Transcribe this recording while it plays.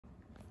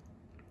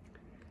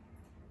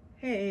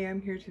Hey,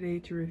 I'm here today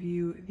to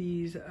review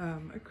these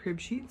crib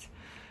sheets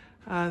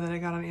that I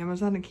got on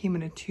Amazon. It came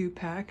in a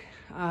 2-pack.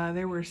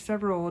 There were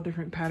several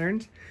different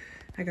patterns.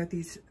 I got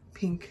these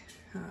pink,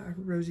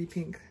 rosy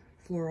pink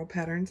floral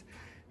patterns.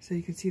 So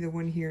you can see the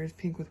one here is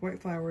pink with white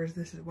flowers.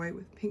 This is white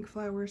with pink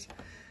flowers.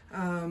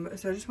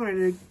 So I just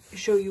wanted to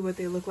show you what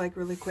they look like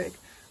really quick.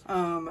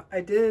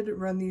 I did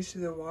run these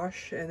through the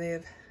wash and they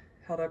have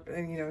held up,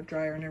 and you know,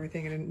 dryer and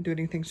everything. I didn't do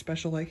anything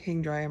special like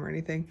hang dry them or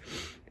anything,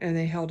 and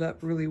they held up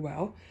really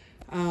well.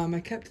 I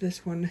kept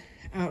this one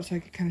out so I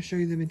could kind of show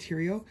you the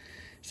material.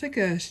 It's like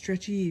a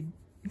stretchy,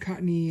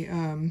 cottony,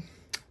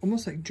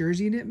 almost like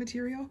jersey knit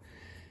material,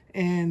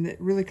 and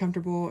really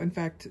comfortable. In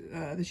fact,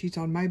 the sheets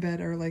on my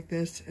bed are like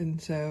this, and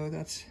so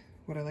that's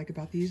what I like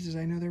about these, is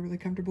I know they're really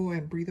comfortable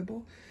and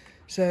breathable.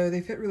 So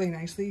they fit really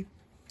nicely.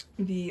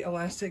 The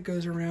elastic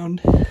goes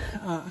around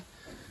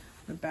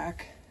the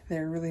back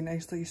there really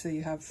nicely, so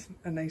you have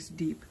a nice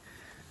deep,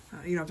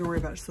 you don't have to worry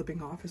about it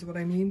slipping off, is what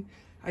I mean.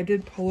 I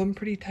did pull them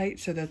pretty tight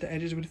so that the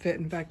edges would fit.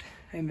 In fact,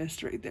 I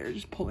missed right there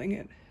just pulling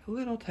it a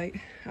little tight,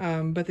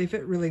 but they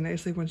fit really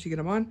nicely once you get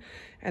them on,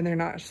 and they're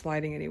not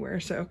sliding anywhere.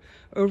 So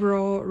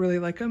overall, really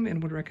like them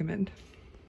and would recommend.